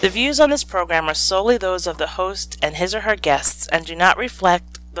The views on this program are solely those of the host and his or her guests and do not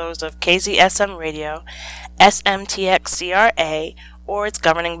reflect those of KZSM Radio, SMTXCRA, or its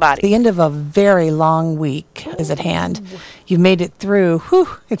governing body. The end of a very long week is at hand. You've made it through. Whew,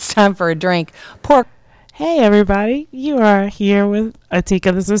 it's time for a drink. Pork. Hey everybody, you are here with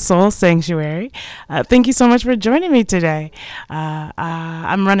Atika. This is Soul Sanctuary. Thank you so much for joining me today.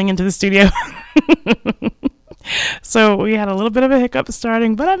 I'm running into the studio. So we had a little bit of a hiccup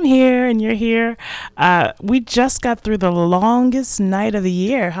starting, but I'm here and you're here. We just got through the longest night of the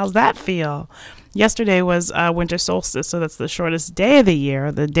year. How's that feel? Yesterday was winter solstice, so that's the shortest day of the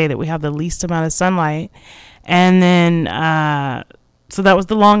year, the day that we have the least amount of sunlight. And then, so that was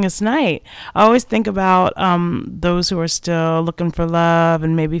the longest night. I always think about those who are still looking for love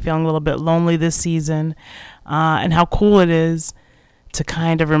and maybe feeling a little bit lonely this season, and how cool it is to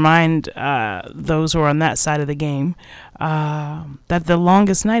kind of remind those who are on that side of the game that the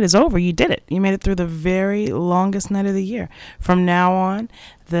longest night is over. You did it. You made it through the very longest night of the year. From now on,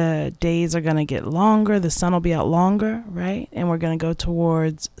 the days are going to get longer. The sun will be out longer, right? And we're going to go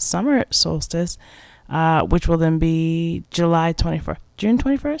towards summer solstice, which will then be July 21st. June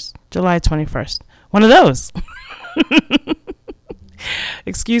 21st? July 21st. One of those.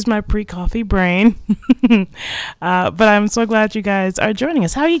 Excuse my pre-coffee brain. But I'm so glad you guys are joining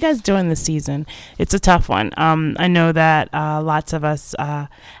us. How are you guys doing this season? It's a tough one. I know that lots of us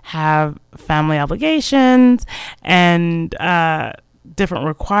have family obligations and different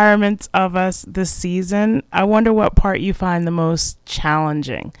requirements of us this season. I wonder what part you find the most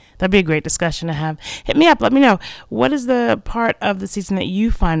challenging. That'd be a great discussion to have. Hit me up. Let me know. What is the part of the season that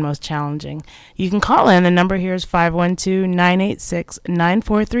you find most challenging? You can call in. The number here is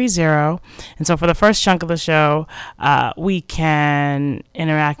 512-986-9430. And so for the first chunk of the show, we can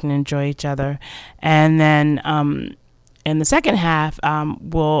interact and enjoy each other. And then in the second half,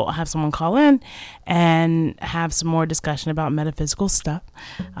 we'll have someone call in and have some more discussion about metaphysical stuff.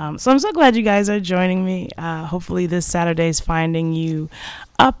 So I'm so glad you guys are joining me. Hopefully this Saturday is finding you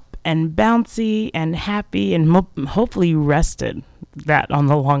up and bouncy and happy and hopefully rested. That on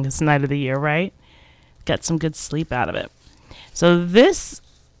the longest night of the year, right? Got some good sleep out of it. So this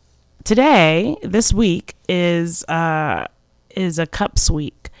week is a cups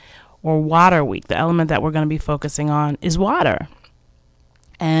week, or water week. The element that we're going to be focusing on is water.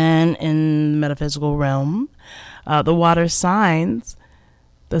 And in the metaphysical realm, the water signs,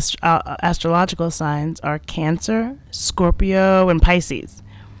 the astrological signs, are Cancer, Scorpio, and Pisces.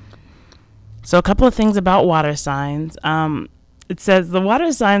 So a couple of things about water signs. It says the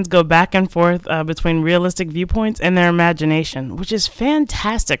water signs go back and forth between realistic viewpoints and their imagination, which is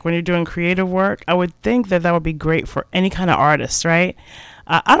fantastic when you're doing creative work. I would think that would be great for any kind of artist, right?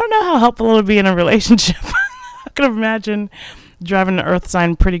 I don't know how helpful it would be in a relationship. I could imagine driving the earth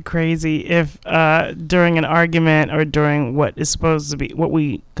sign pretty crazy if during an argument or during what is supposed to be what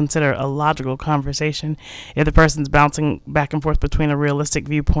we consider a logical conversation, if the person's bouncing back and forth between a realistic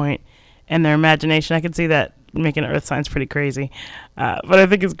viewpoint and their imagination. I could see that making earth signs pretty crazy. But I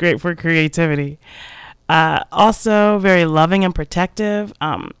think it's great for creativity. Also very loving and protective.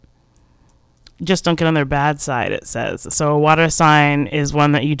 Just don't get on their bad side, it says. So a water sign is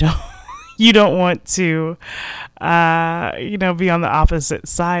one that you don't want to be on the opposite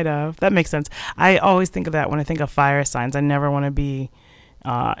side of. That makes sense. I always think of that when I think of fire signs. I never want to be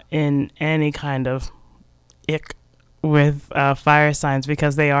in any kind of ick with fire signs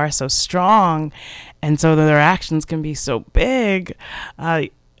because they are so strong, and so their actions can be so big.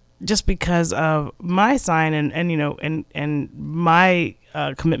 Just because of my sign and my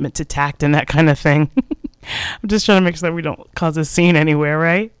commitment to tact and that kind of thing. I'm just trying to make sure that we don't cause a scene anywhere,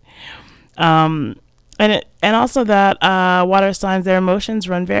 right? And also that water signs, their emotions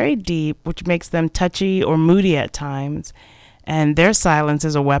run very deep, which makes them touchy or moody at times, and their silence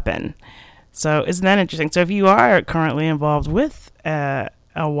is a weapon. So isn't that interesting? So if you are currently involved with a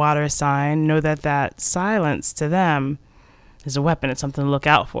water sign, know that silence to them is a weapon. It's something to look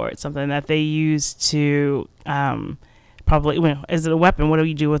out for. It's something that they use to is it a weapon? What do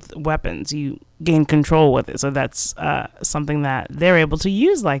you do with weapons? You gain control with it. So that's something that they're able to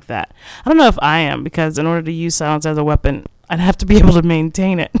use like that. I don't know if I am, because in order to use silence as a weapon, I'd have to be able to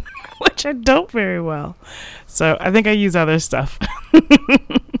maintain it, which I don't very well. So I think I use other stuff.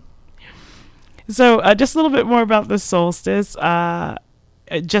 So just a little bit more about the solstice.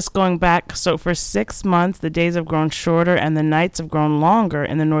 Just going back, so for 6 months, the days have grown shorter and the nights have grown longer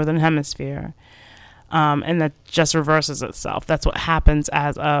in the northern hemisphere. And that just reverses itself. That's what happens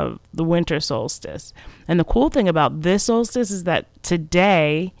as of the winter solstice. And the cool thing about this solstice is that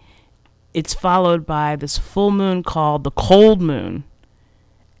today it's followed by this full moon called the cold moon.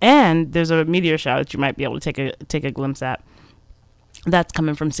 and there's a meteor shower that you might be able to take a glimpse at. That's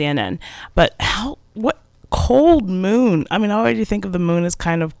coming from CNN. But what cold moon? I mean, I already think of the moon as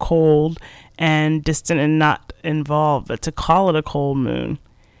kind of cold and distant and not involved, but to call it a cold moon,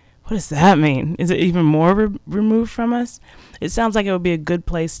 what does that mean? Is it even more removed from us? It sounds like it would be a good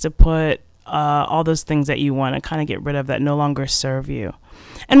place to put all those things that you want to kind of get rid of that no longer serve you.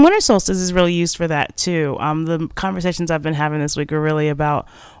 And winter solstice is really used for that too. The conversations I've been having this week are really about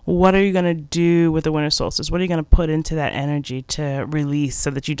what are you going to do with the winter solstice? What are you going to put into that energy to release so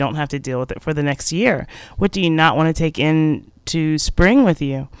that you don't have to deal with it for the next year? What do you not want to take into spring with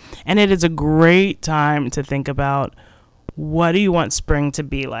you? And it is a great time to think about, what do you want spring to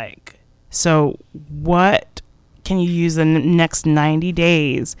be like? So what can you use the next 90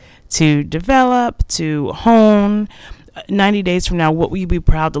 days to develop, to hone? 90 days from now, what will you be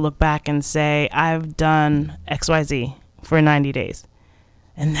proud to look back and say, I've done XYZ for 90 days?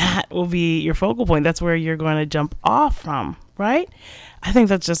 And that will be your focal point. That's where you're going to jump off from, right? I think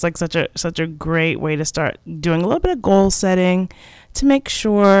that's just like such a great way to start doing a little bit of goal setting to make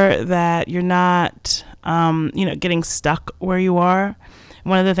sure that you're not, getting stuck where you are.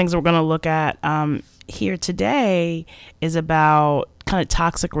 One of the things we're going to look at here today is about kind of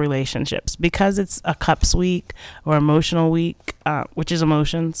toxic relationships, because it's a cups week or emotional week, which is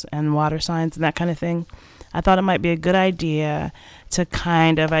emotions and water signs and that kind of thing. I thought it might be a good idea to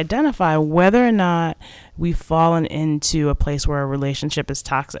kind of identify whether or not we've fallen into a place where a relationship is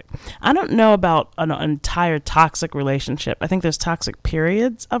toxic. I don't know about an entire toxic relationship. I think there's toxic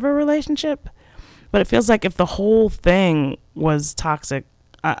periods of a relationship, but it feels like if the whole thing was toxic,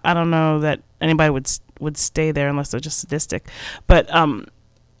 I don't know that anybody would stay there unless they're just sadistic. But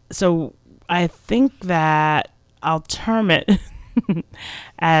so I think that I'll term it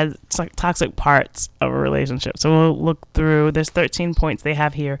as toxic parts of a relationship. So we'll look through. There's 13 points they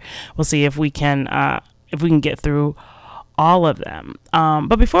have here. We'll see if we can get through all of them.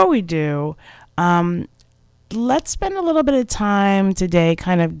 But before we do, let's spend a little bit of time today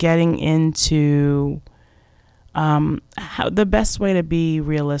kind of getting into how the best way to be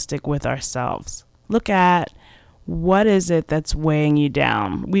realistic with ourselves. Look at what is it that's weighing you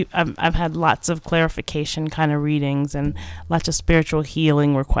down. I've had lots of clarification kind of readings and lots of spiritual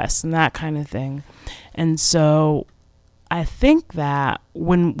healing requests and that kind of thing. And so I think that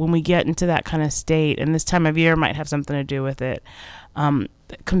when we get into that kind of state, and this time of year might have something to do with it,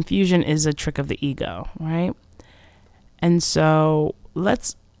 confusion is a trick of the ego, right? And so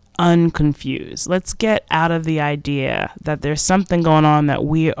let's unconfused. Let's get out of the idea that there's something going on that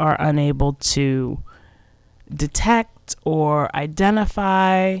we are unable to detect or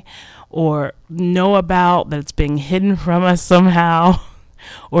identify or know about, that it's being hidden from us somehow,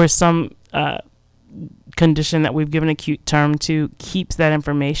 or some condition that we've given a cute term to keeps that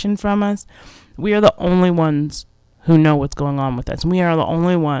information from us. We are the only ones who know what's going on with us. We are the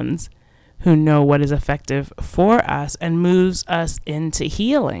only ones who know what is effective for us and moves us into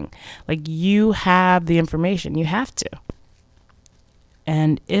healing. Like, you have the information, you have to.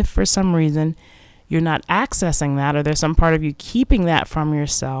 And if for some reason you're not accessing that, or there's some part of you keeping that from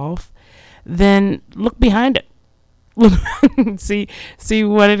yourself, then look behind it. Look, see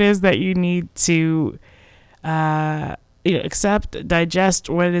what it is that you need to accept, digest,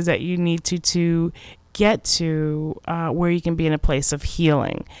 what it is that you need to get to where you can be in a place of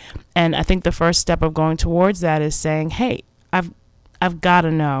healing. And I think the first step of going towards that is saying, hey, I've got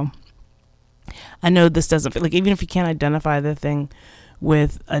to know. I know this doesn't feel like, even if you can't identify the thing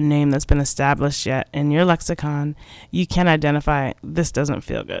with a name that's been established yet in your lexicon, you can identify, this doesn't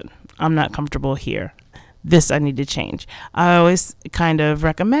feel good. I'm not comfortable here. This I need to change. I always kind of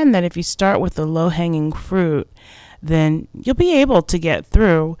recommend that if you start with the low-hanging fruit, then you'll be able to get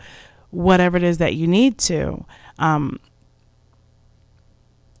through whatever it is that you need to,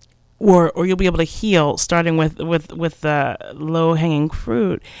 or you'll be able to heal starting with the low-hanging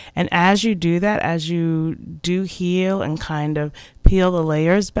fruit. And as you do that, as you do heal and kind of peel the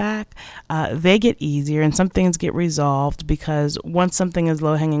layers back, they get easier and some things get resolved, because once something is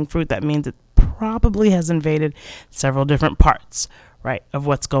low-hanging fruit, that means it probably has invaded several different parts, right, of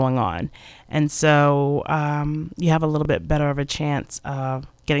what's going on. And so you have a little bit better of a chance of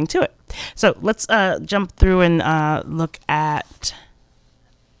getting to it. So let's jump through and look at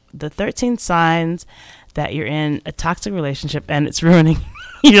the 13 signs that you're in a toxic relationship and it's ruining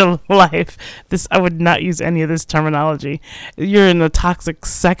your life. I would not use any of this terminology. You're in the toxic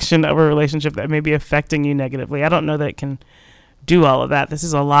section of a relationship that may be affecting you negatively. I don't know that it can do all of that. This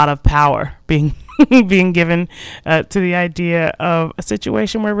is a lot of power being given to the idea of a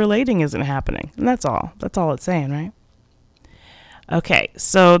situation where relating isn't happening. And that's all it's saying, right? Okay,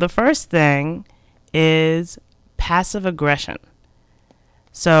 so the first thing is passive aggression.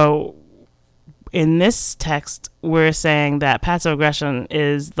 So in this text, we're saying that passive aggression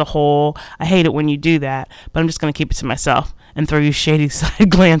is the whole, I hate it when you do that, but I'm just going to keep it to myself and throw you shady side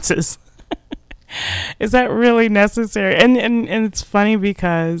glances. Is that really necessary? And it's funny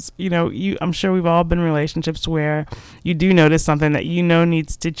because, I'm sure we've all been in relationships where you do notice something that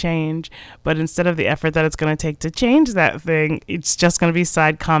needs to change, but instead of the effort that it's going to take to change that thing, it's just going to be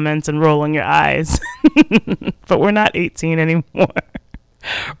side comments and rolling your eyes. But we're not 18 anymore.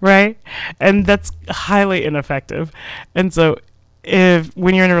 Right? And that's highly ineffective. And so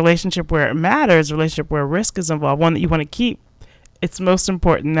when you're in a relationship where it matters, a relationship where risk is involved, one that you want to keep, it's most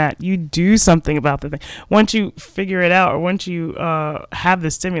important that you do something about the thing. Once you figure it out, or once you have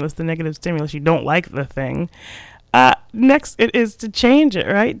the negative stimulus, you don't like the thing. Next, it is to change it,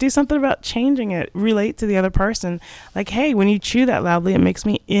 right? Do something about changing it. Relate to the other person. Like, hey, when you chew that loudly, it makes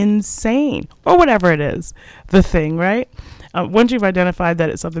me insane. Or whatever it is, the thing, right? Once you've identified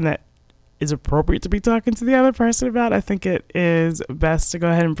that it's something that is appropriate to be talking to the other person about, I think it is best to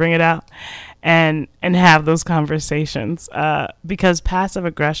go ahead and bring it out and have those conversations, because passive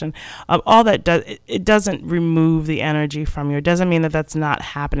aggression, all that does, it doesn't remove the energy from you. It doesn't mean that that's not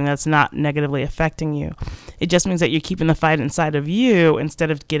happening, that's not negatively affecting you. It just means that you're keeping the fight inside of you instead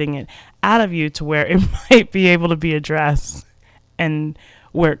of getting it out of you to where it might be able to be addressed and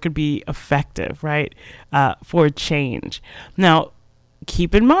where it could be effective, right, for change. Now,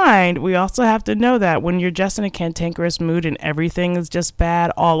 keep in mind, we also have to know that when you're just in a cantankerous mood and everything is just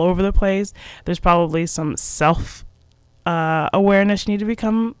bad all over the place, there's probably some self-awareness you need to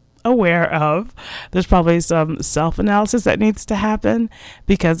become aware of. There's probably some self-analysis that needs to happen,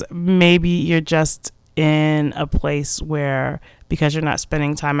 because maybe you're just in a place where, because you're not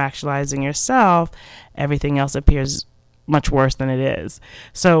spending time actualizing yourself, everything else appears much worse than it is.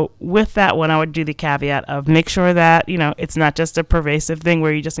 So with that one, I would do the caveat of make sure that, it's not just a pervasive thing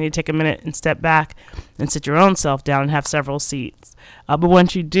where you just need to take a minute and step back and sit your own self down and have several seats. But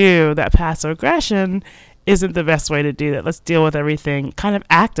once you do, that passive aggression isn't the best way to do that. Let's deal with everything kind of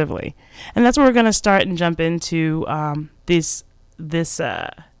actively. And that's where we're going to start and jump into this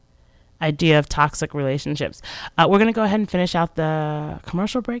idea of toxic relationships. We're going to go ahead and finish out the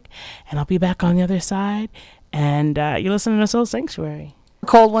commercial break, and I'll be back on the other side. And you're listening to Soul Sanctuary.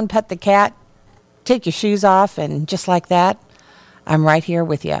 Cold one, pet the cat, take your shoes off, and just like that, I'm right here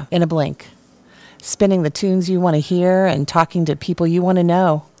with you in a blink. Spinning the tunes you want to hear and talking to people you want to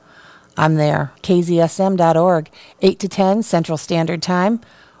know. I'm there. KZSM.org, 8 to 10 Central Standard Time.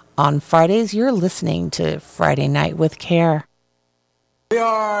 On Fridays, you're listening to Friday Night with Care. We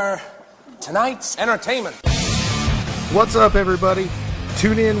are tonight's entertainment. What's up, everybody?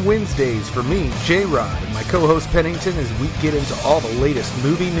 Tune in Wednesdays for me, J-Rod, and my co-host Pennington as we get into all the latest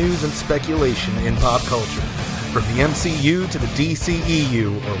movie news and speculation in pop culture. From the MCU to the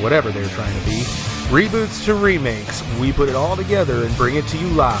DCEU, or whatever they're trying to be, reboots to remakes, we put it all together and bring it to you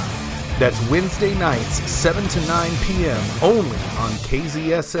live. That's Wednesday nights, 7 to 9 p.m., only on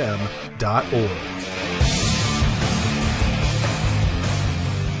KZSM.org.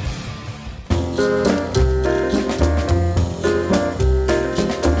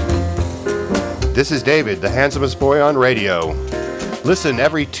 This is David, the handsomest boy on radio. Listen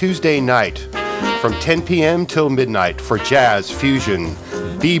every Tuesday night from 10 p.m. till midnight for jazz, fusion,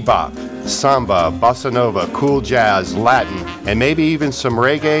 bebop, samba, bossa nova, cool jazz, Latin, and maybe even some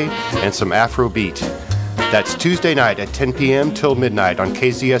reggae and some Afrobeat. That's Tuesday night at 10 p.m. till midnight on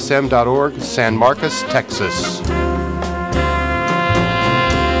KZSM.org, San Marcos, Texas.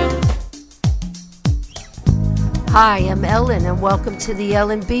 Hi, I'm Ellen, and welcome to the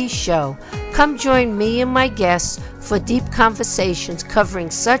Ellen B Show. Come join me and my guests for deep conversations covering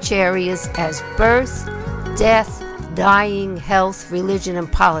such areas as birth, death, dying, health, religion,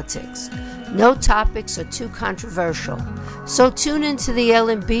 and politics. No topics are too controversial. So tune into the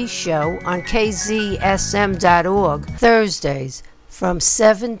Ellen B Show on KZSM.org Thursdays from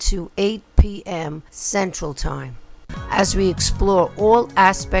 7 to 8 p.m. Central Time as we explore all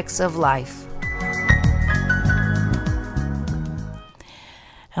aspects of life.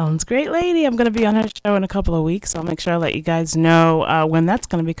 Ellen's a great lady. I'm going to be on her show in a couple of weeks, so I'll make sure I let you guys know when that's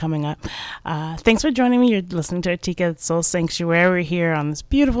going to be coming up. Thanks for joining me. You're listening to Artika Soul Sanctuary. We're here on this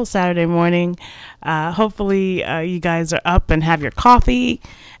beautiful Saturday morning. Hopefully you guys are up and have your coffee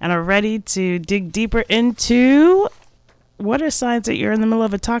and are ready to dig deeper into what are signs that you're in the middle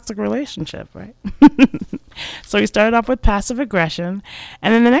of a toxic relationship, right? So we started off with passive aggression,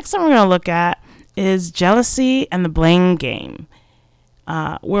 and then the next one we're going to look at is jealousy and the blame game.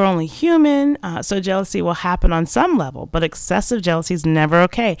 We're only human, so jealousy will happen on some level, but excessive jealousy is never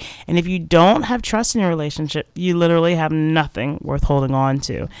okay. And if you don't have trust in your relationship, you literally have nothing worth holding on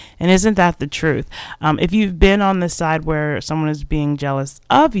to. And isn't that the truth? If you've been on the side where someone is being jealous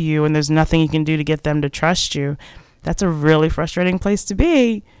of you and there's nothing you can do to get them to trust you, that's a really frustrating place to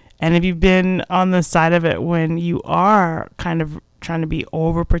be. And if you've been on the side of it when you are kind of trying to be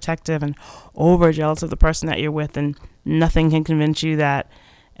overprotective and over jealous of the person that you're with, and nothing can convince you that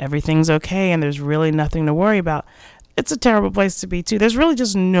everything's okay and there's really nothing to worry about, it's a terrible place to be too. There's really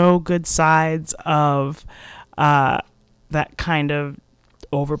just no good sides of that kind of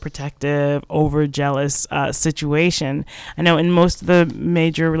overprotective, over jealous situation. I know in most of the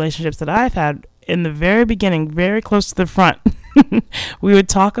major relationships that I've had, in the very beginning, very close to the front, we would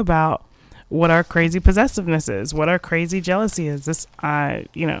talk about what our crazy possessiveness is, what our crazy jealousy is. This, I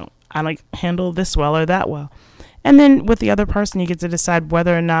like handle this well or that well. And then with the other person, you get to decide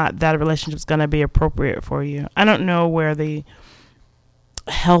whether or not that relationship is going to be appropriate for you. I don't know where the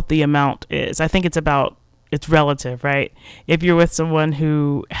healthy amount is. I think it's relative, right? If you're with someone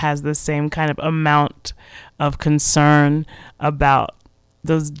who has the same kind of amount of concern about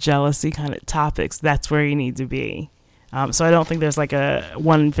those jealousy kind of topics, that's where you need to be. So I don't think there's like a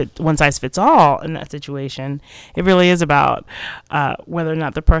one size fits all in that situation. It really is about whether or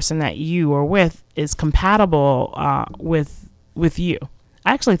not the person that you are with is compatible with you.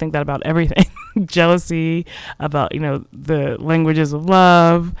 I actually think that about everything. Jealousy, about the languages of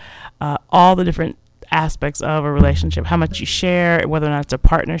love, all the different aspects of a relationship, how much you share, whether or not it's a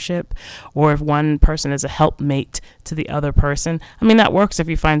partnership, or if one person is a helpmate to the other person. I mean, that works if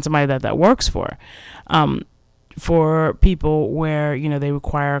you find somebody that works for. For people where, they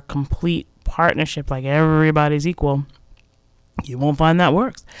require complete partnership, like everybody's equal, you won't find that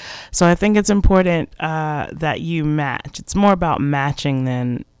works. So I think it's important that you match. It's more about matching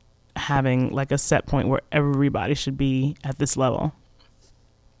than having like a set point where everybody should be at this level.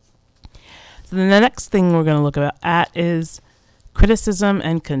 So then the next thing we're going to look at is criticism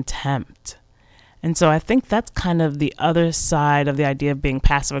and contempt. And so I think that's kind of the other side of the idea of being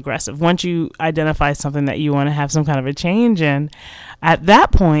passive aggressive. Once you identify something that you want to have some kind of a change in, at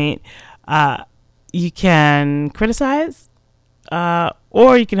that point, you can criticize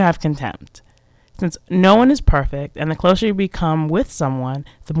or you can have contempt. Since no one is perfect, and the closer you become with someone,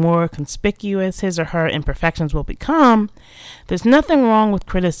 the more conspicuous his or her imperfections will become, there's nothing wrong with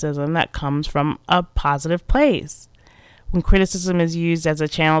criticism that comes from a positive place. When criticism is used as a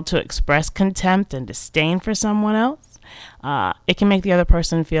channel to express contempt and disdain for someone else, it can make the other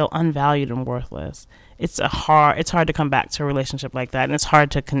person feel unvalued and worthless. It's hard to come back to a relationship like that, and it's hard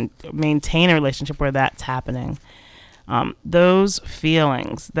to maintain a relationship where that's happening. Those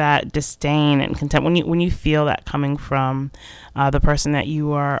feelings, that disdain and contempt, when you feel that coming from the person that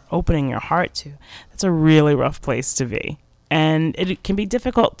you are opening your heart to, that's a really rough place to be. And it can be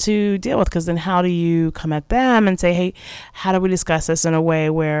difficult to deal with, because then how do you come at them and say, hey, how do we discuss this in a way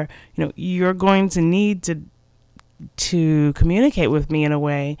where, you're going to need to communicate with me in a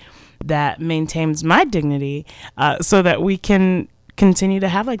way that maintains my dignity, so that we can continue to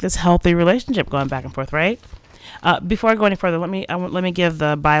have like this healthy relationship going back and forth, right? Before I go any further, let me give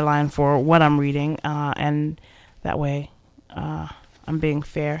the byline for what I'm reading, and that way I'm being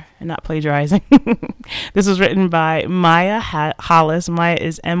fair and not plagiarizing. This was written by Maya Hollis. Maya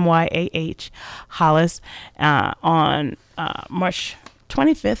is Myah Hollis, on March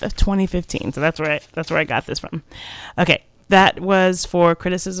 25th of 2015. So that's where I got this from. Okay, that was for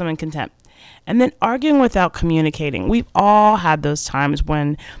criticism and contempt. And then arguing without communicating. We've all had those times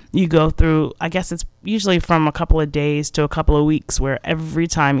when you go through, I guess it's usually from a couple of days to a couple of weeks, where every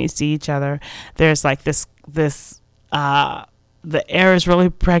time you see each other, there's like this the air is really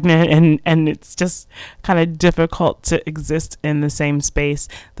pregnant, and it's just kind of difficult to exist in the same space.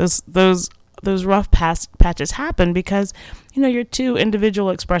 Those rough patches happen because, you're two individual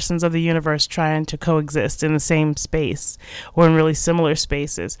expressions of the universe trying to coexist in the same space or in really similar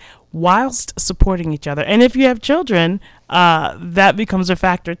spaces whilst supporting each other. And if you have children, that becomes a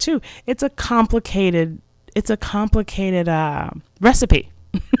factor too. It's a complicated recipe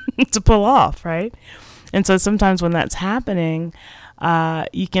to pull off, right? And so sometimes when that's happening,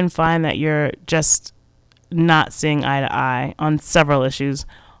 you can find that you're just not seeing eye to eye on several issues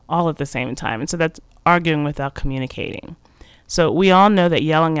all at the same time. And so that's arguing without communicating. So we all know that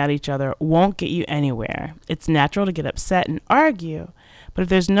yelling at each other won't get you anywhere. It's natural to get upset and argue. But if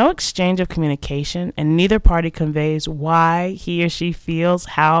there's no exchange of communication and neither party conveys why he or she feels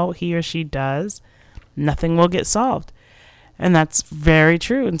how he or she does, nothing will get solved. And that's very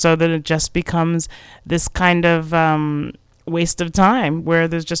true. And so then it just becomes this kind of waste of time where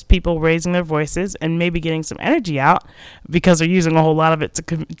there's just people raising their voices and maybe getting some energy out because they're using a whole lot of it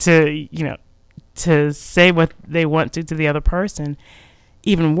to say what they want to the other person.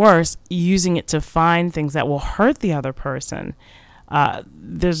 Even worse, using it to find things that will hurt the other person.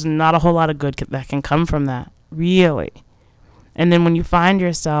 There's not a whole lot of good that can come from that, really. And then when you find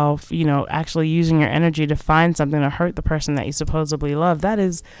yourself, actually using your energy to find something to hurt the person that you supposedly love, that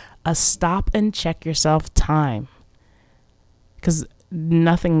is a stop and check yourself time. Because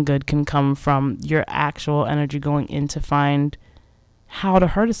nothing good can come from your actual energy going in to find how to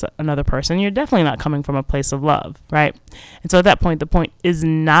hurt another person. You're definitely not coming from a place of love, right? And so at that point, the point is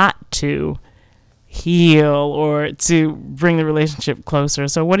not to heal or to bring the relationship closer.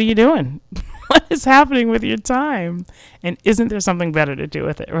 So what are you doing? What is happening with your time? And isn't there something better to do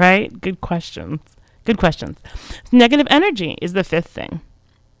with it, right? Good questions. Good questions. Negative energy is the fifth thing.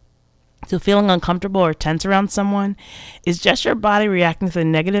 So feeling uncomfortable or tense around someone is just your body reacting to the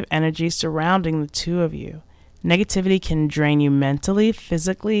negative energy surrounding the two of you. Negativity can drain you mentally,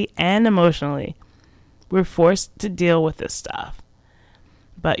 physically, and emotionally. We're forced to deal with this stuff.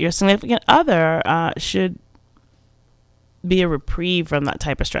 But your significant other should be a reprieve from that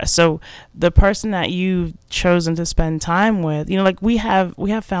type of stress. So the person that you've chosen to spend time with, like we have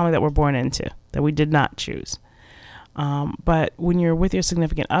family that we're born into that we did not choose. But when you're with your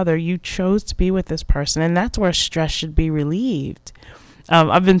significant other, you chose to be with this person, and that's where stress should be relieved.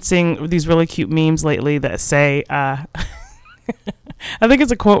 I've been seeing these really cute memes lately that say, I think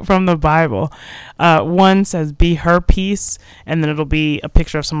it's a quote from the Bible. One says, be her peace, and then it'll be a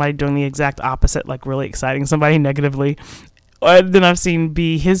picture of somebody doing the exact opposite, like really exciting somebody negatively. Then I've seen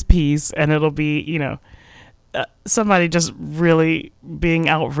be his peace, and it'll be, somebody just really being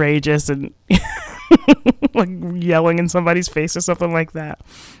outrageous and like yelling in somebody's face or something like that.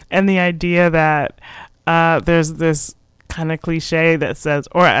 And the idea that there's this kind of cliche that says,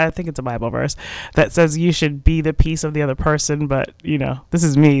 or I think it's a Bible verse that says you should be the peace of the other person, but this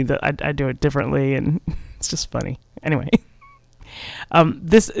is me, that I do it differently, and it's just funny. Anyway,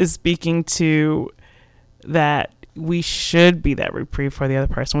 this is speaking to that we should be that reprieve for the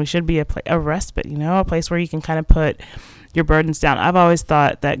other person. We should be a respite, a place where you can kind of put your burdens down. I've always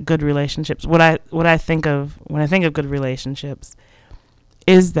thought that good relationships, what I think of when I think of good relationships,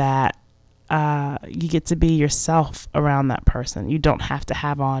 is that you get to be yourself around that person. You don't have to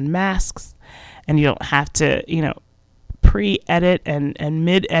have on masks, and you don't have to, pre-edit and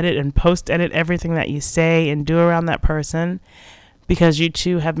mid-edit and post-edit everything that you say and do around that person, because you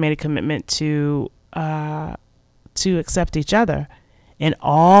two have made a commitment to accept each other in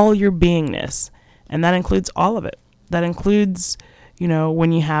all your beingness. And that includes all of it. That includes,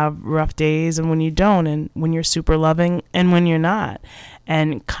 when you have rough days and when you don't, and when you're super loving and when you're not,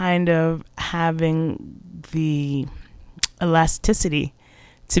 and kind of having the elasticity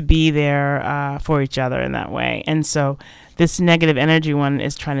to be there for each other in that way. And so this negative energy one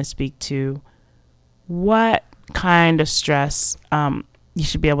is trying to speak to what kind of stress you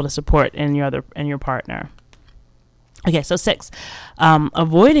should be able to support in your partner. Okay, so 6,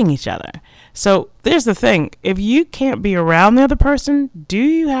 avoiding each other. So there's the thing. If you can't be around the other person, do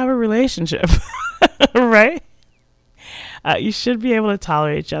you have a relationship? Right? You should be able to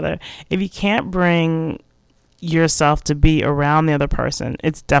tolerate each other. If you can't bring yourself to be around the other person,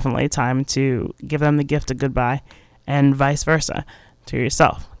 it's definitely time to give them the gift of goodbye, and vice versa to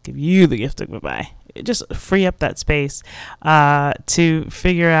yourself. Give you the gift of goodbye. Just free up that space to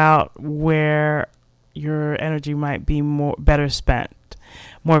figure out where your energy might be better spent,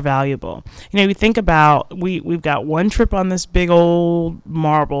 more valuable. You think about we've got one trip on this big old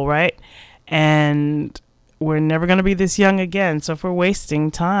marble, right? And we're never going to be this young again. So if we're wasting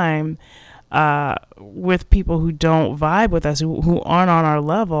time with people who don't vibe with us, who aren't on our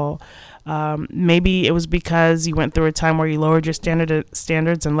level, maybe it was because you went through a time where you lowered your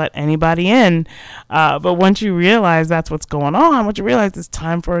standards and let anybody in. But once you realize that's what's going on, once you realize it's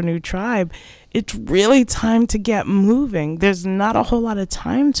time for a new tribe, it's really time to get moving. There's not a whole lot of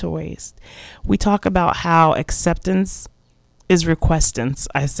time to waste. We talk about how acceptance is requestance,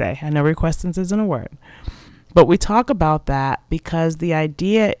 I say. I know requestance isn't a word, but we talk about that because the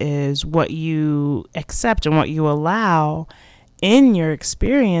idea is what you accept and what you allow in your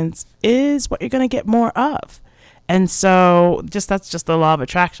experience is what you're going to get more of. And so that's just the law of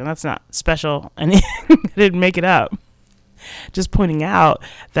attraction. That's not special, and I didn't make it up. Just pointing out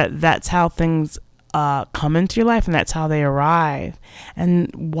that that's how things come into your life, and that's how they arrive,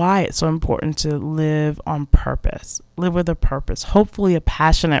 and why it's so important to live on purpose, live with a purpose, hopefully a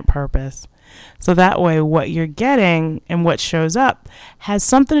passionate purpose. So that way what you're getting and what shows up has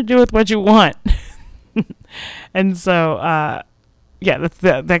something to do with what you want. And so,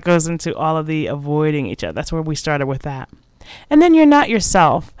 that goes into all of the avoiding each other. That's where we started with that. And then you're not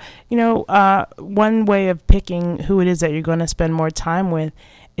yourself. One way of picking who it is that you're going to spend more time with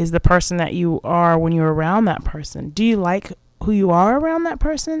is the person that you are when you're around that person. Do you like who you are around that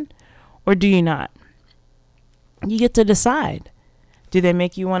person, or do you not? You get to decide. Do they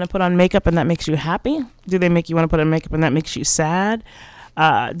make you want to put on makeup and that makes you happy? Do they make you want to put on makeup and that makes you sad?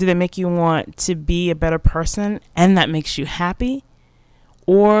 Do they make you want to be a better person and that makes you happy?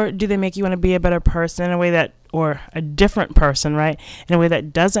 Or do they make you want to be a better person in a way that, or a different person, right? In a way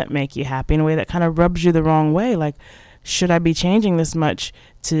that doesn't make you happy, in a way that kind of rubs you the wrong way. Like, should I be changing this much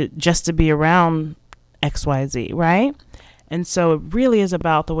just to be around XYZ, right? And so it really is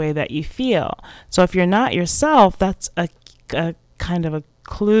about the way that you feel. So if you're not yourself, that's a kind of a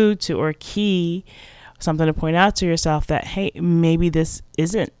clue to, or a key, something to point out to yourself that, hey, maybe this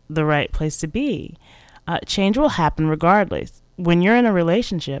isn't the right place to be. Change will happen regardless. When you're in a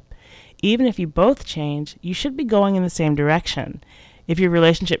relationship, even if you both change, you should be going in the same direction. If your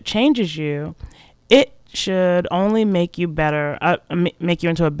relationship changes you, it should only make you better, make you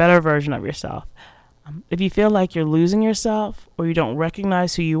into a better version of yourself. If you feel like you're losing yourself or you don't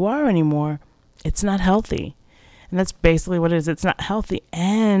recognize who you are anymore, it's not healthy. And that's basically what it is. It's not healthy,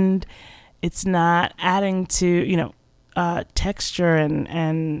 and it's not adding to, texture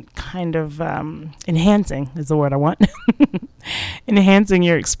and kind of enhancing is the word I want. Enhancing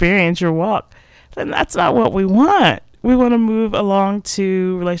your experience, your walk. Then that's not what we want. We want to move along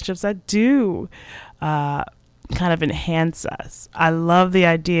to relationships that do kind of enhance us. I love the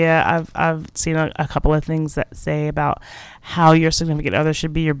idea. I've seen a couple of things that say about how your significant other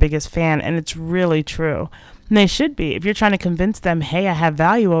should be your biggest fan, and it's really true. And they should be. If you're trying to convince them, hey, I have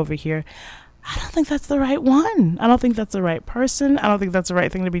value over here, I don't think that's the right one. I don't think that's the right person. I don't think that's the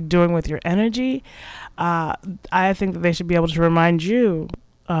right thing to be doing with your energy. I think that they should be able to remind you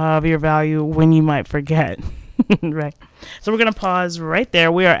of your value when you might forget. Right. So we're going to pause right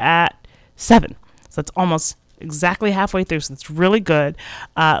there. We are at 7. So that's almost exactly halfway through. So it's really good.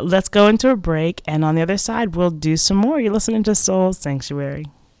 Let's go into a break. And on the other side, we'll do some more. You're listening to Soul Sanctuary.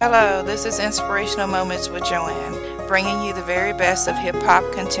 Hello, this is Inspirational Moments with Joanne, bringing you the very best of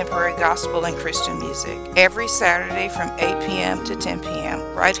hip-hop, contemporary gospel, and Christian music. Every Saturday from 8 p.m. to 10 p.m.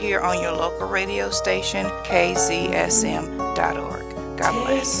 right here on your local radio station, kzsm.org. God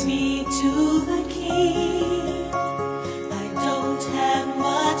bless. Take me to the King. I don't have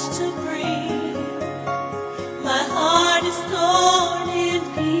much to bring. My heart is torn in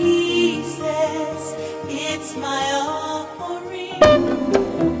pieces. It's my offering.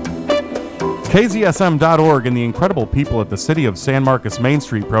 KZSM.org and the incredible people at the City of San Marcos Main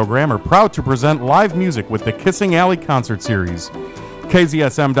Street program are proud to present live music with the Kissing Alley Concert Series.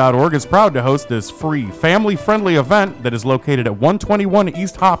 KZSM.org is proud to host this free, family-friendly event that is located at 121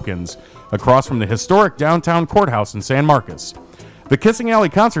 East Hopkins, across from the historic downtown courthouse in San Marcos. The Kissing Alley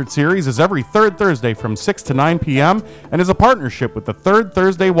Concert Series is every third Thursday from 6 to 9 p.m. and is a partnership with the Third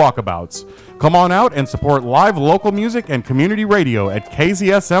Thursday Walkabouts. Come on out and support live local music and community radio at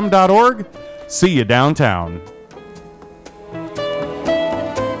KZSM.org. See you downtown.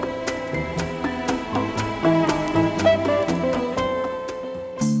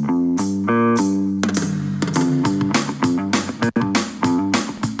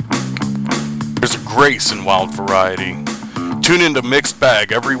 There's a grace in wild variety. Tune into Mixed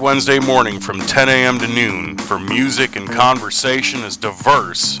Bag every Wednesday morning from 10 a.m. to noon for music and conversation as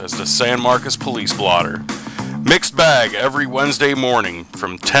diverse as the San Marcos Police Blotter. Mixed Bag every Wednesday morning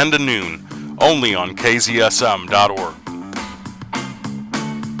from 10 to noon, only on KZSM.org.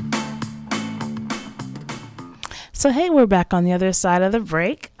 So, hey, we're back on the other side of the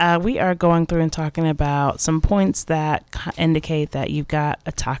break. We are going through and talking about some points that indicate that you've got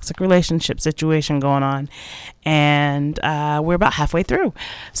a toxic relationship situation going on. And we're about halfway through.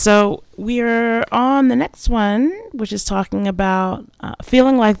 So we're on the next one, which is talking about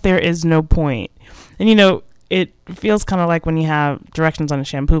feeling like there is no point. And, it feels kind of like when you have directions on a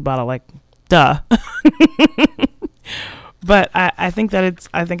shampoo bottle, like, duh. But I think it's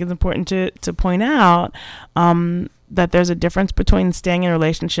important to point out that there's a difference between staying in a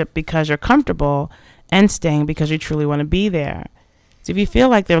relationship because you're comfortable and staying because you truly want to be there. So if you feel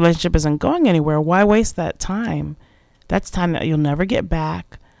like the relationship isn't going anywhere, why waste that time? That's time that you'll never get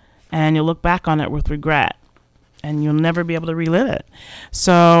back, and you'll look back on it with regret, and you'll never be able to relive it.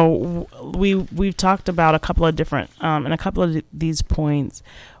 So we've talked about a couple of different and a couple of these points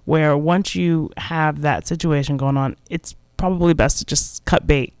where once you have that situation going on, it's probably best to just cut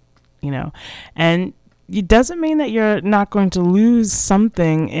bait, and it doesn't mean that you're not going to lose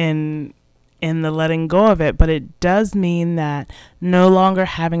something in in the letting go of it, but it does mean that no longer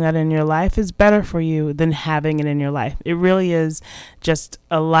having that in your life is better for you than having it in your life. It really is just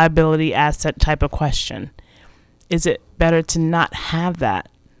a liability asset type of question. Is it better to not have that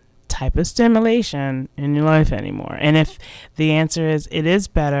type of stimulation in your life anymore? And if the answer is it is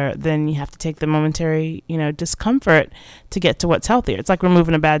better, then you have to take the momentary, discomfort to get to what's healthier. It's like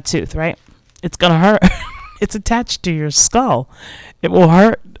removing a bad tooth, right? It's going to hurt. It's attached to your skull. It will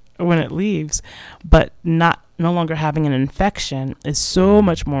hurt when it leaves, but no longer having an infection is so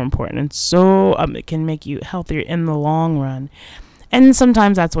much more important, and so it can make you healthier in the long run. And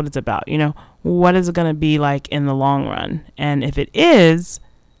sometimes that's what it's about. What is it going to be like in the long run? And if it is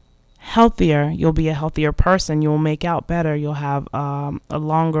healthier, you'll be a healthier person. You'll make out better. You'll have a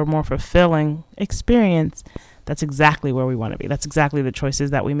longer, more fulfilling experience. That's exactly where we want to be. That's exactly the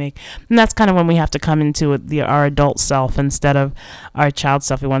choices that we make. And that's kind of when we have to come into our adult self instead of our child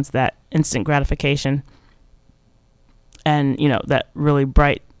self who wants that instant gratification and, that really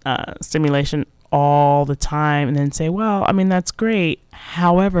bright stimulation all the time, and then say, well, that's great.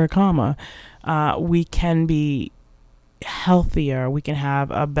 However, we can be healthier. We can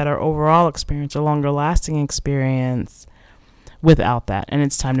have a better overall experience, a longer lasting experience without that, and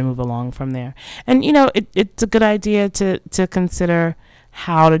it's time to move along from there. And it's a good idea to consider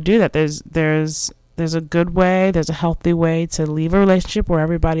how to do that. There's a good way, there's a healthy way to leave a relationship where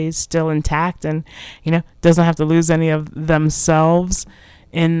everybody's still intact and doesn't have to lose any of themselves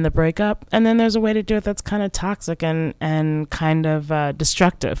in the breakup. And then there's a way to do it that's kind of toxic and kind of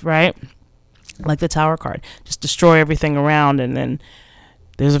destructive, right? Like the Tower card, just destroy everything around, and then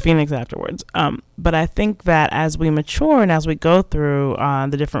there's a phoenix afterwards. But I think that as we mature and as we go through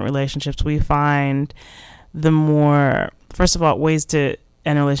the different relationships, we find the more, first of all, ways to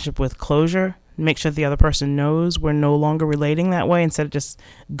end a relationship with closure. Make sure the other person knows we're no longer relating that way instead of just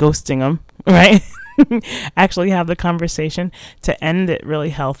ghosting them, right? Actually have the conversation to end it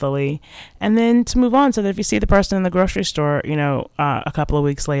really healthily, and then to move on so that if you see the person in the grocery store, a couple of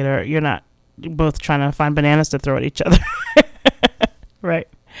weeks later, you're not both trying to find bananas to throw at each other. Right.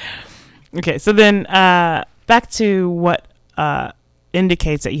 Okay, so then back to what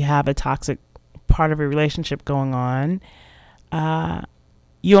indicates that you have a toxic part of your relationship going on.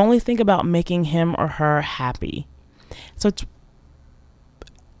 You only think about making him or her happy. So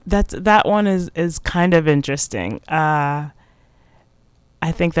that one is kind of interesting. I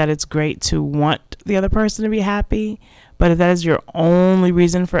think that it's great to want the other person to be happy, but if that is your only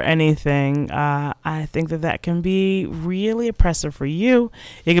reason for anything, I think that can be really oppressive for you.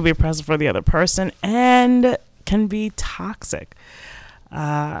 It can be oppressive for the other person and can be toxic.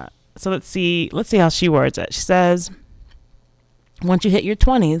 So let's see how she words it. She says, once you hit your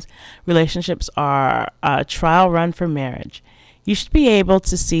 20s, relationships are a trial run for marriage. You should be able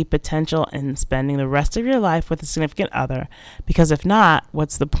to see potential in spending the rest of your life with a significant other, because if not,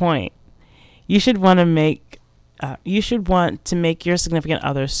 what's the point? You should want to make your significant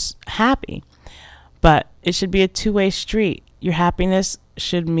others happy, but it should be a two-way street. Your happiness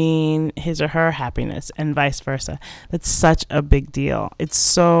should mean his or her happiness and vice versa. That's such a big deal. It's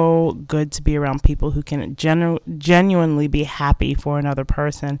so good to be around people who can genuinely be happy for another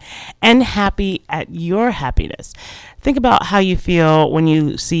person and happy at your happiness. Think about how you feel when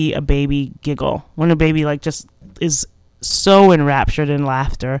you see a baby giggle, when a baby just is so enraptured in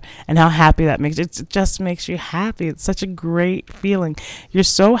laughter, and how happy that makes you. It just makes you happy. It's such a great feeling. You're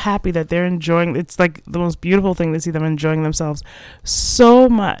so happy that they're enjoying. It's like the most beautiful thing to see them enjoying themselves so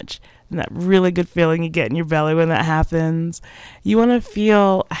much. And that really good feeling you get in your belly when that happens. You want to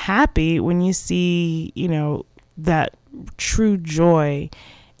feel happy when you see, that true joy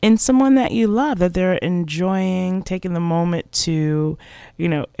in someone that you love, that they're enjoying, taking the moment to,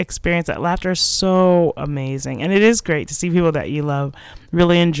 experience that laughter is so amazing. And it is great to see people that you love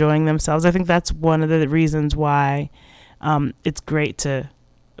really enjoying themselves. I think that's one of the reasons why it's great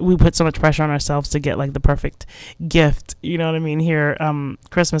we put so much pressure on ourselves to get the perfect gift. You know what I mean? Here,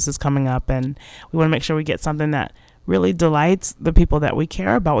 Christmas is coming up, and we want to make sure we get something that really delights the people that we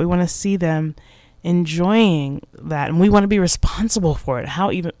care about. We want to see them enjoying that, and we want to be responsible for it.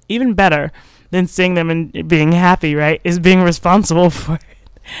 How even better than seeing them and being happy, right, is being responsible for it.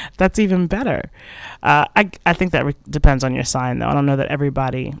 That's even better. I think that depends on your sign, though. I don't know that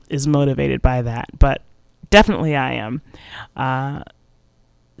everybody is motivated by that, but definitely I am.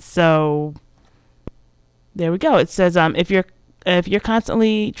 So there we go. It says if you're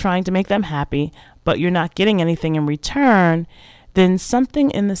constantly trying to make them happy, but you're not getting anything in return, then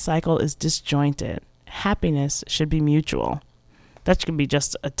something in the cycle is disjointed. Happiness should be mutual. That should be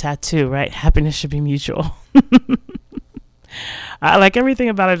just a tattoo, right? Happiness should be mutual. I like everything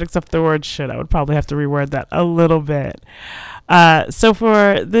about it except the word should. I would probably have to reword that a little bit. So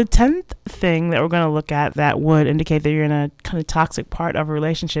for the 10th thing that we're going to look at that would indicate that you're in a kind of toxic part of a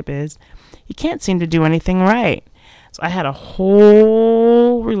relationship is you can't seem to do anything right. So I had a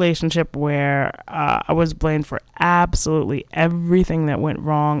whole relationship where I was blamed for absolutely everything that went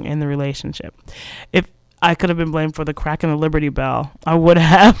wrong in the relationship. If I could have been blamed for the crack in the Liberty Bell, I would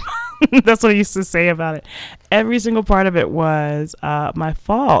have. That's what I used to say about it. Every single part of it was my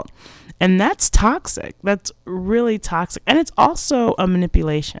fault. And that's toxic. That's really toxic. And it's also a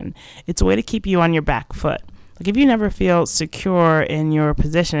manipulation. It's a way to keep you on your back foot. Like if you never feel secure in your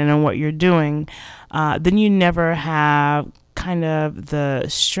position and in what you're doing, then you never have kind of the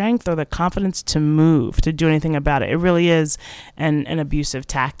strength or the confidence to move, to do anything about it. It really is an abusive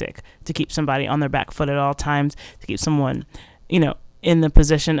tactic to keep somebody on their back foot at all times, to keep someone, in the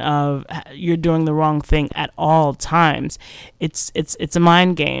position of you're doing the wrong thing at all times. It's a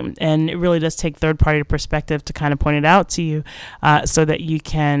mind game, and it really does take third party perspective to kind of point it out to you, so that you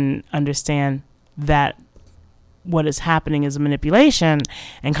can understand that what is happening is a manipulation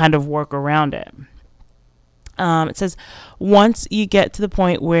and kind of work around it. It says, once you get to the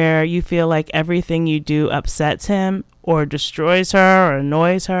point where you feel like everything you do upsets him or destroys her or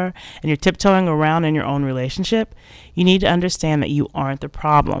annoys her, and you're tiptoeing around in your own relationship, you need to understand that you aren't the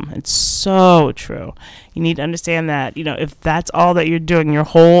problem. It's so true. You need to understand that, if that's all that you're doing, your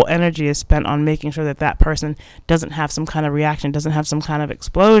whole energy is spent on making sure that that person doesn't have some kind of reaction, doesn't have some kind of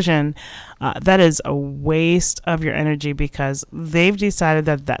explosion, that is a waste of your energy, because they've decided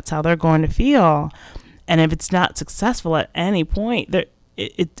that that's how they're going to feel. And if it's not successful at any point,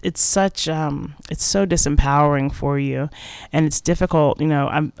 it's so disempowering for you, and it's difficult.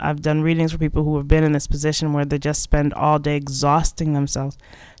 I've done readings for people who have been in this position where they just spend all day exhausting themselves,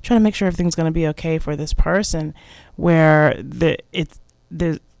 trying to make sure everything's going to be okay for this person, where it's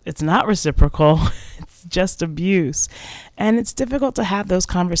not reciprocal. It's just abuse, and it's difficult to have those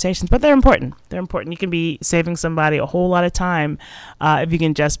conversations, but they're important. You can be saving somebody a whole lot of time if you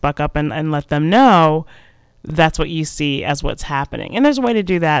can just buck up and let them know that's what you see as what's happening. And there's a way to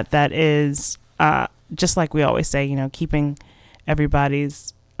do that is just like we always say, keeping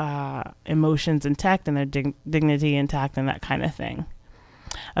everybody's emotions intact and their dignity intact and that kind of thing.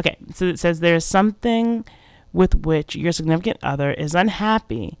 Okay, so it says there's something with which your significant other is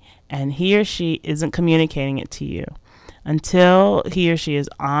unhappy and he or she isn't communicating it to you. Until he or she is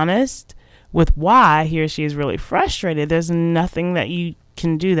honest with why he or she is really frustrated, there's nothing that you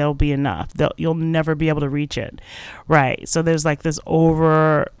can do that will be enough. You'll never be able to reach it. Right. So there's like this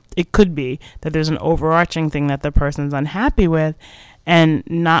it could be that there's an overarching thing that the person's unhappy with, and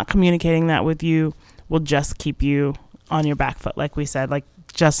not communicating that with you will just keep you on your back foot, like we said, like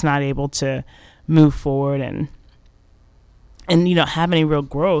just not able to move forward and have any real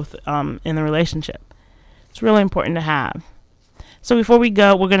growth in the relationship. It's really important to have. So before we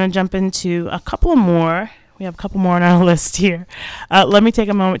go, we're going to jump into a couple more. We have a couple more on our list here. Let me take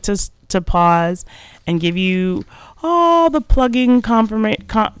a moment to pause and give you all the plugging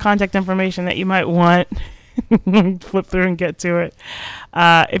contact information that you might want. Flip through and get to it.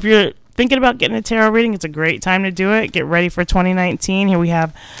 If you're thinking about getting a tarot reading, it's a great time to do it. Get ready for 2019. Here we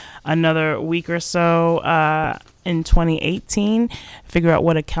have another week or so in 2018. Figure out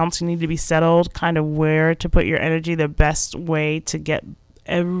what accounts you need to be settled, kind of where to put your energy, the best way to get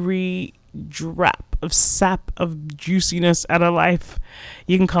every drop of sap of juiciness out of life.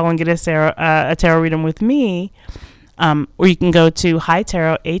 You can call and get a tarot reading with me, or you can go to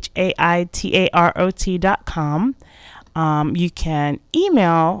hightarot, HAITAROT.com. You can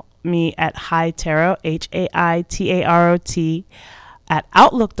email me at hightarot, HAITAROT, at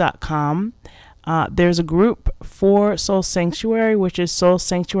outlook.com. There's a group for Soul Sanctuary, which is Soul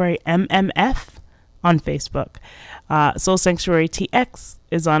Sanctuary MMF on Facebook. Soul Sanctuary TX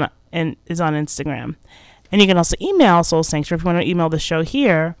is on Instagram. And you can also email Soul Sanctuary if you want to email the show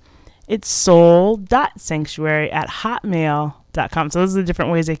here. It's soul.sanctuary@hotmail.com. So those are the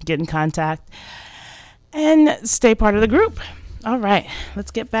different ways they can get in contact and stay part of the group. All right,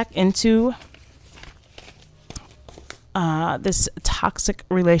 let's get back into this toxic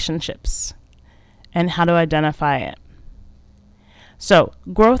relationships and how to identify it. So,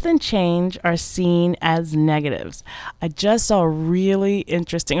 growth and change are seen as negatives. I just saw a really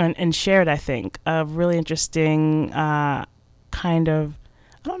interesting, and shared, I think, a really interesting kind of,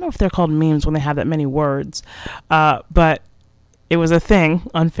 I don't know if they're called memes when they have that many words, but it was a thing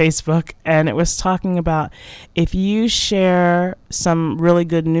on Facebook, and it was talking about if you share some really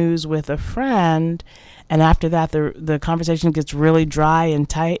good news with a friend and after that the conversation gets really dry and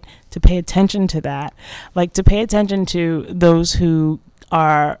tight, to pay attention to that. Like, to pay attention to those who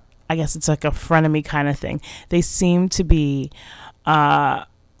are, I guess it's like a frenemy kind of thing. They seem to be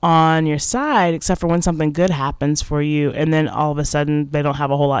on your side, except for when something good happens for you, and then all of a sudden they don't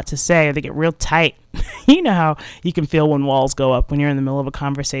have a whole lot to say, or they get real tight. You know how you can feel when walls go up when you're in the middle of a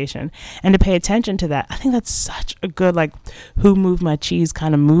conversation. And to pay attention to that, I think that's such a good, like, who moved my cheese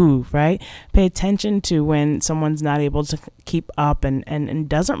kind of move, right? Pay attention to when someone's not able to keep up and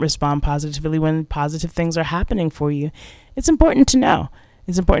doesn't respond positively when positive things are happening for you. It's important to know.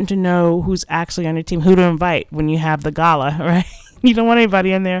 It's important to know who's actually on your team, who to invite when you have the gala, right? You don't want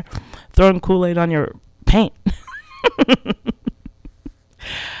anybody in there throwing Kool-Aid on your paint.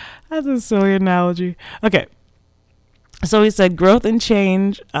 That's a silly analogy. Okay. So he said growth and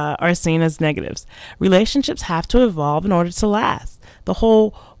change are seen as negatives. Relationships have to evolve in order to last. The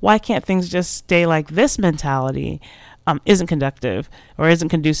whole why can't things just stay like this mentality isn't conductive or isn't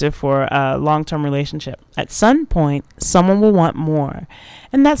conducive for a long-term relationship. At some point, someone will want more.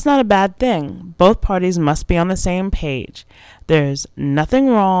 And that's not a bad thing. Both parties must be on the same page. There's nothing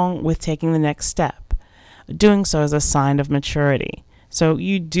wrong with taking the next step. Doing so is a sign of maturity. So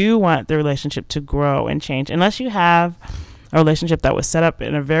you do want the relationship to grow and change. Unless you have a relationship that was set up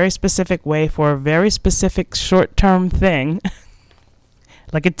in a very specific way for a very specific short-term thing,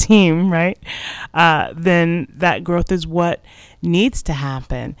 like a team, right? Then that growth is what needs to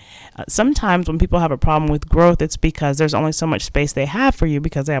happen. Sometimes when people have a problem with growth, it's because there's only so much space they have for you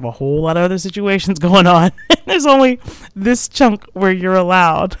because they have a whole lot of other situations going on. There's only this chunk where you're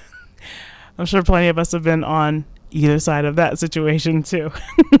allowed. I'm sure plenty of us have been on either side of that situation too.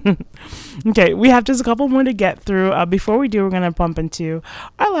 Okay, we have just a couple more to get through. Before we do, we're going to bump into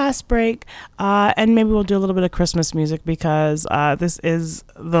our last break, and maybe we'll do a little bit of Christmas music because this is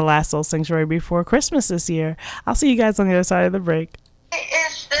the last Soul Sanctuary before Christmas this year. I'll see you guys on the other side of the break.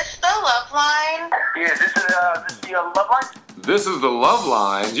 Is this the love line? Yeah, this is the love line? This is the Love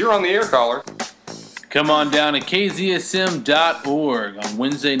Lines. You're on the air, caller. Come on down to kzsm.org on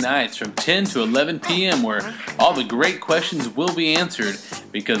Wednesday nights from 10 to 11 p.m. where all the great questions will be answered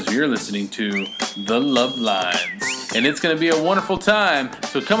because you're listening to The Love Lines. And it's going to be a wonderful time.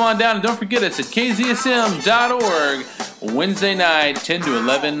 So come on down and don't forget us at kzsm.org Wednesday night, 10 to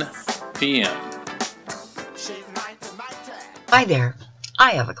 11 p.m. Hi there.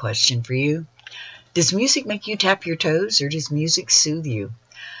 I have a question for you. Does music make you tap your toes or does music soothe you?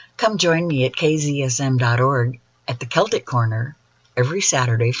 Come join me at kzsm.org at the Celtic Corner every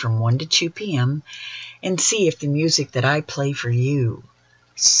Saturday from 1 to 2 p.m. and see if the music that I play for you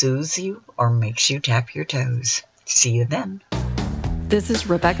soothes you or makes you tap your toes. See you then. This is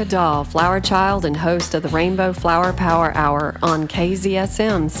Rebecca Dahl, flower child and host of the Rainbow Flower Power Hour on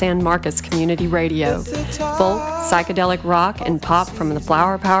KZSM San Marcos Community Radio. Folk, psychedelic rock, and pop from the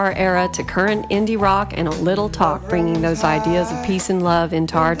flower power era to current indie rock and a little talk bringing those ideas of peace and love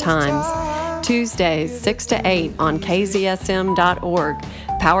into our times. Tuesdays, 6 to 8 on kzsm.org.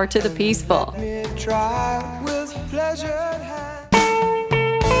 Power to the peaceful.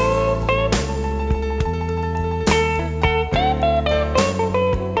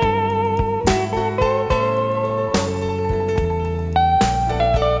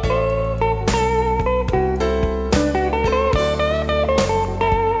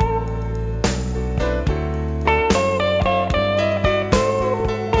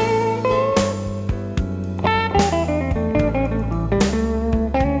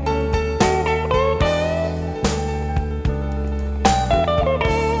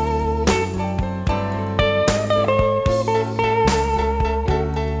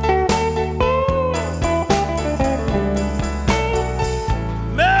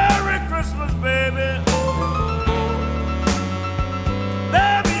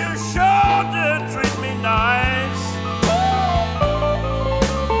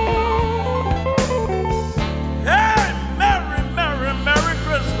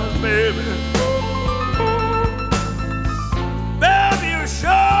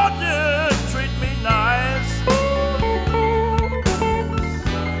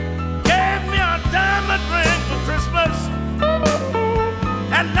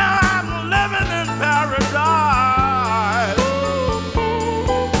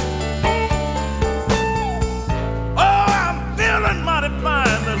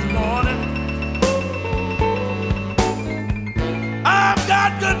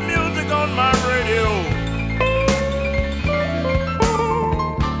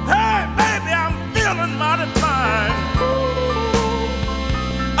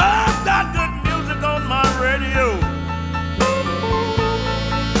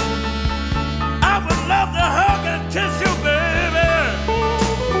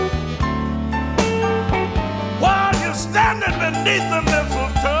 beneath the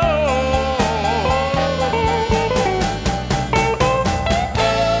mistletoe.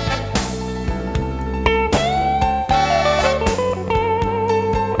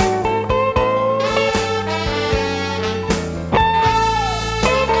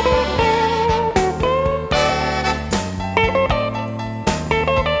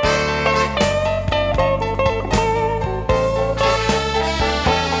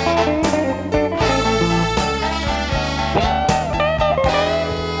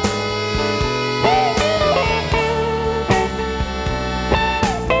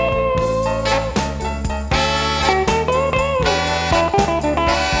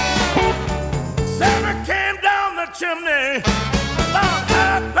 Santa came down the chimney about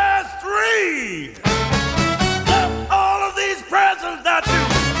 3:30. Left all of these presents that you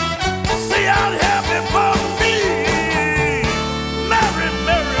see out here before me. Merry,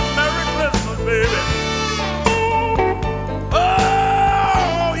 Merry, Merry Christmas, baby.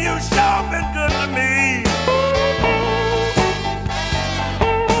 Oh, you sure been good to me.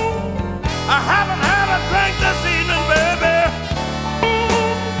 I haven't had a drink this evening, baby,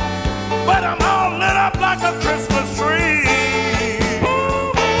 but I'm all lit up like a Christmas tree.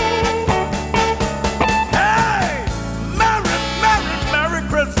 Hey, Merry, Merry, Merry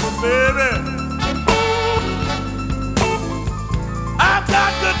Christmas, baby. I've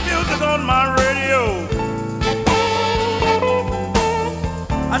got good music on my radio.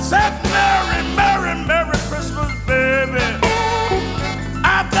 I said Merry, Merry, Merry Christmas, baby.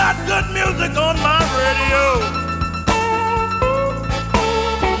 I've got good music on my radio.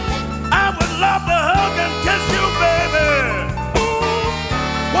 I would love to hug and kiss you, baby,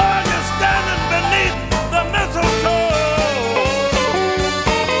 while you're standing beneath the mistletoe.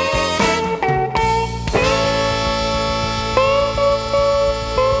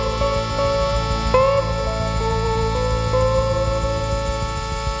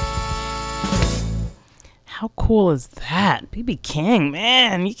 How cool is that? B.B. King,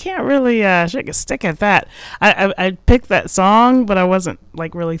 man, you can't really shake a stick at that. I picked that song, but I wasn't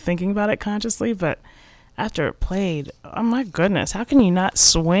like really thinking about it consciously. But after it played, oh my goodness, how can you not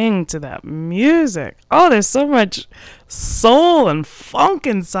swing to that music? Oh, there's so much soul and funk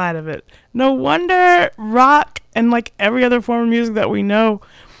inside of it. No wonder rock and like every other form of music that we know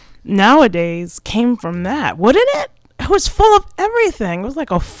nowadays came from that, wouldn't it? It was full of everything. It was like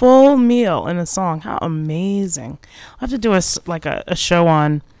a full meal in a song. How amazing. I'll have to do a show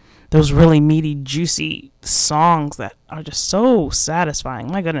on those really meaty, juicy songs that are just so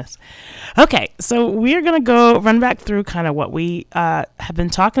satisfying. My goodness. Okay, so we're going to run back through kind of what we have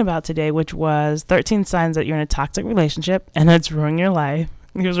been talking about today, which was 13 Signs That You're in a Toxic Relationship and It's Ruining Your Life.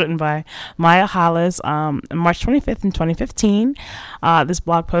 It was written by Maya Hollis on March 25th in 2015. This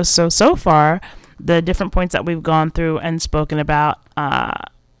blog post, so far, the different points that we've gone through and spoken about,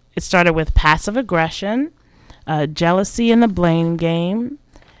 it started with passive aggression, jealousy and the blame game,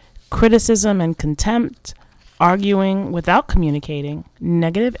 criticism and contempt, arguing without communicating,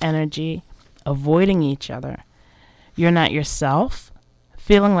 negative energy, avoiding each other, you're not yourself,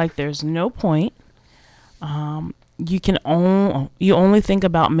 feeling like there's no point, you only think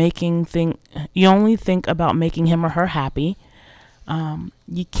about making him or her happy.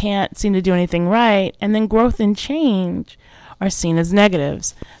 You can't seem to do anything right, and then growth and change are seen as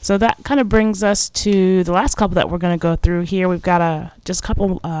negatives. So that kind of brings us to the last couple that we're going to go through here. We've got just a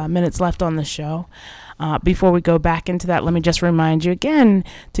couple minutes left on the show. Before we go back into that, let me just remind you again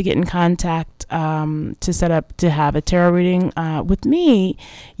to get in contact to set up to have a tarot reading with me.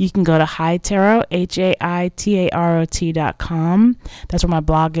 You can go to HiTarot, HaiTarot.com. That's where my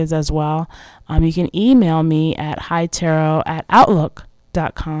blog is as well. You can email me at hitarot@outlook.com.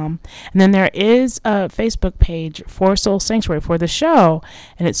 And then there is a Facebook page for Soul Sanctuary for the show,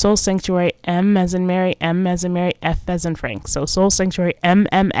 and it's Soul Sanctuary M as in Mary, M as in Mary, F as in Frank. So Soul Sanctuary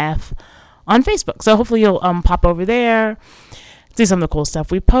MMF on Facebook. So hopefully you'll pop over there, see some of the cool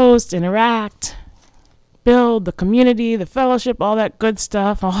stuff we post, interact, build the community, the fellowship, all that good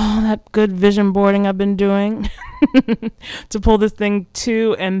stuff, all that good vision boarding I've been doing to pull this thing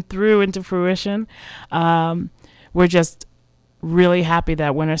to and through into fruition. We're just really happy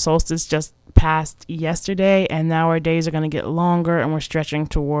that winter solstice just passed yesterday, and now our days are going to get longer, and we're stretching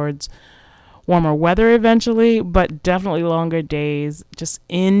towards warmer weather eventually, but definitely longer days, just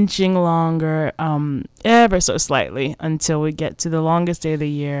inching longer ever so slightly until we get to the longest day of the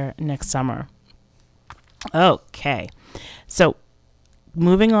year next summer. Okay, so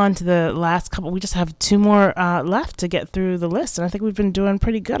moving on to the last couple, we just have two more left to get through the list, and I think we've been doing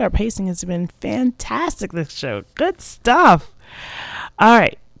pretty good. Our pacing has been fantastic this show. Good stuff. All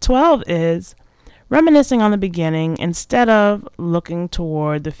right, 12 is reminiscing on the beginning instead of looking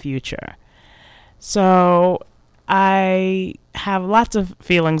toward the future. So I have lots of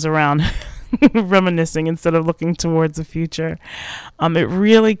feelings around reminiscing instead of looking towards the future. It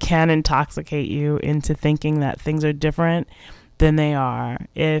really can intoxicate you into thinking that things are different than they are.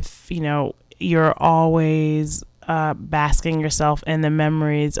 If, you're always basking yourself in the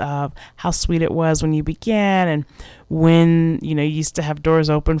memories of how sweet it was when you began, and when, you used to have doors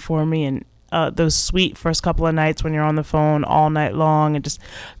open for me, and those sweet first couple of nights when you're on the phone all night long and just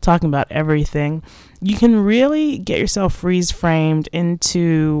talking about everything, you can really get yourself freeze framed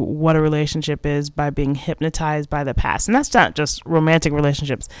into what a relationship is by being hypnotized by the past. And that's not just romantic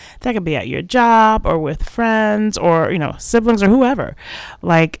relationships. That could be at your job or with friends or, siblings or whoever.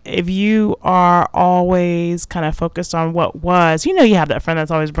 Like, if you are always kind of focused on what was, you have that friend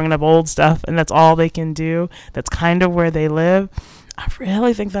that's always bringing up old stuff and that's all they can do. That's kind of where they live. I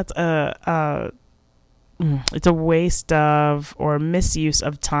really think that's it's a waste of or misuse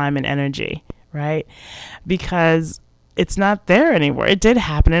of time and energy, right? Because it's not there anymore. It did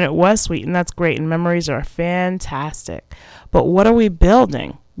happen and it was sweet and that's great and memories are fantastic. But what are we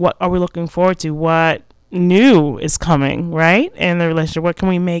building? What are we looking forward to? What new is coming, right? In the relationship, what can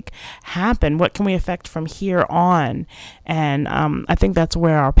we make happen? What can we affect from here on? And I think that's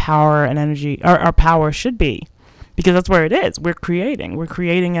where our power and energy, our power should be. Because that's where it is. We're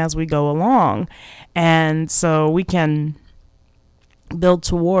creating as we go along. And so we can build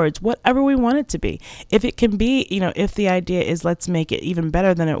towards whatever we want it to be. If it can be, if the idea is let's make it even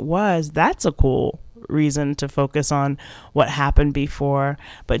better than it was, that's a cool reason to focus on what happened before.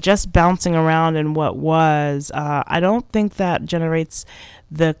 But just bouncing around in what was, I don't think that generates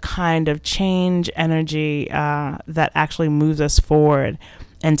the kind of change energy that actually moves us forward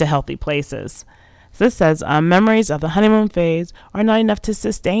into healthy places. So this says, memories of the honeymoon phase are not enough to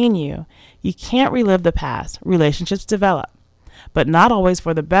sustain you. You can't relive the past. Relationships develop, but not always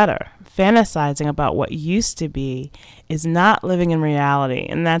for the better. Fantasizing about what used to be is not living in reality.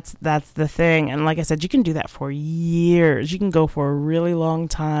 And that's the thing. And like I said, you can do that for years. You can go for a really long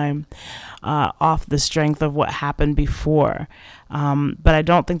time off the strength of what happened before. But I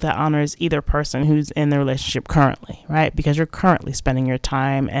don't think that honors either person who's in the relationship currently, right? Because you're currently spending your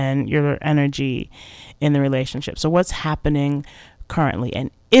time and your energy in the relationship. So what's happening currently? And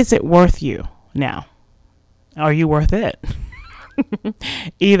is it worth you now? Are you worth it?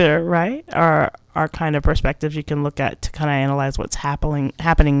 Either, right? Are kind of perspectives you can look at to kind of analyze what's happening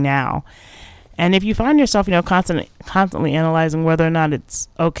now. And if you find yourself, constantly analyzing whether or not it's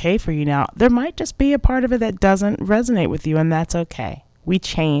okay for you now, there might just be a part of it that doesn't resonate with you, and that's okay. We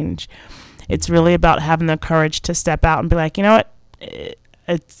change. It's really about having the courage to step out and be like, you know what?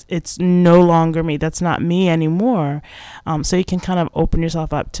 It's no longer me. That's not me anymore. So you can kind of open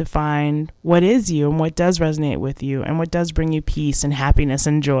yourself up to find what is you and what does resonate with you and what does bring you peace and happiness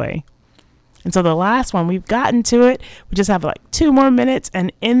and joy. And so the last one, we've gotten to it. We just have like 2 more minutes.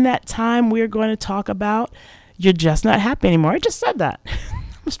 And in that time, we're going to talk about you're just not happy anymore. I just said that.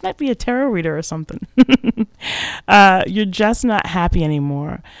 This might be a tarot reader or something. You're just not happy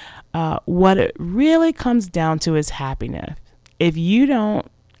anymore. What it really comes down to is happiness. If you don't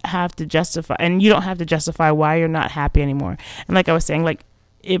have to justify, and you don't have to justify why you're not happy anymore. And like I was saying, like,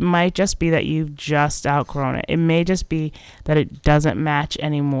 it might just be that you've just outgrown it. It may just be that it doesn't match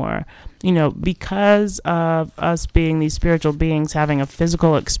anymore. Because of us being these spiritual beings having a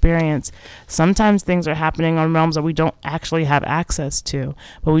physical experience, sometimes things are happening on realms that we don't actually have access to.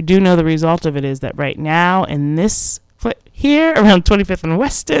 But we do know the result of it is that right now in this foot here around 25th and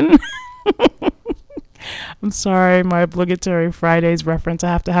Weston, I'm sorry, my obligatory Fridays reference. I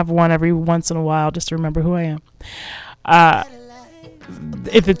have to have one every once in a while just to remember who I am.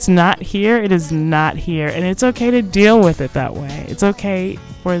 If it's not here, it is not here. And it's okay to deal with it that way. It's okay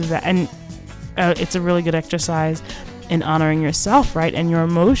for that. And it's a really good exercise in honoring yourself, right? And your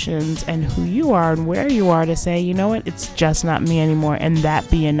emotions and who you are and where you are to say, you know what, it's just not me anymore. And that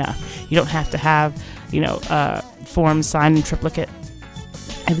be enough. You don't have to have, forms signed in triplicate.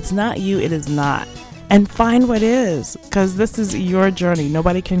 If it's not you, it is not. And find what is, because this is your journey.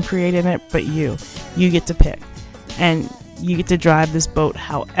 Nobody can create in it but you. You get to pick. And you get to drive this boat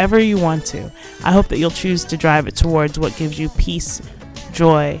however you want to. I hope that you'll choose to drive it towards what gives you peace,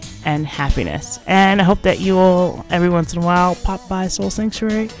 joy, and happiness. And I hope that you will, every once in a while, pop by Soul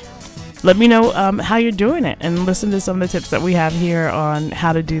Sanctuary let me know how you're doing it, and listen to some of the tips that we have here on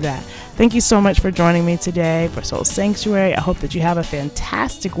how to do that. Thank you so much for joining me today for Soul Sanctuary. I hope that you have a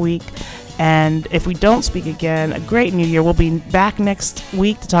fantastic week. And if we don't speak again, a great New Year. We'll be back next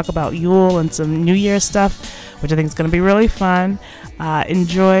week to talk about Yule and some New Year stuff, which I think is going to be really fun.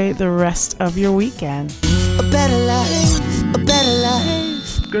 Enjoy the rest of your weekend. A better life, a better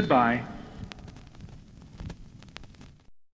life. Goodbye.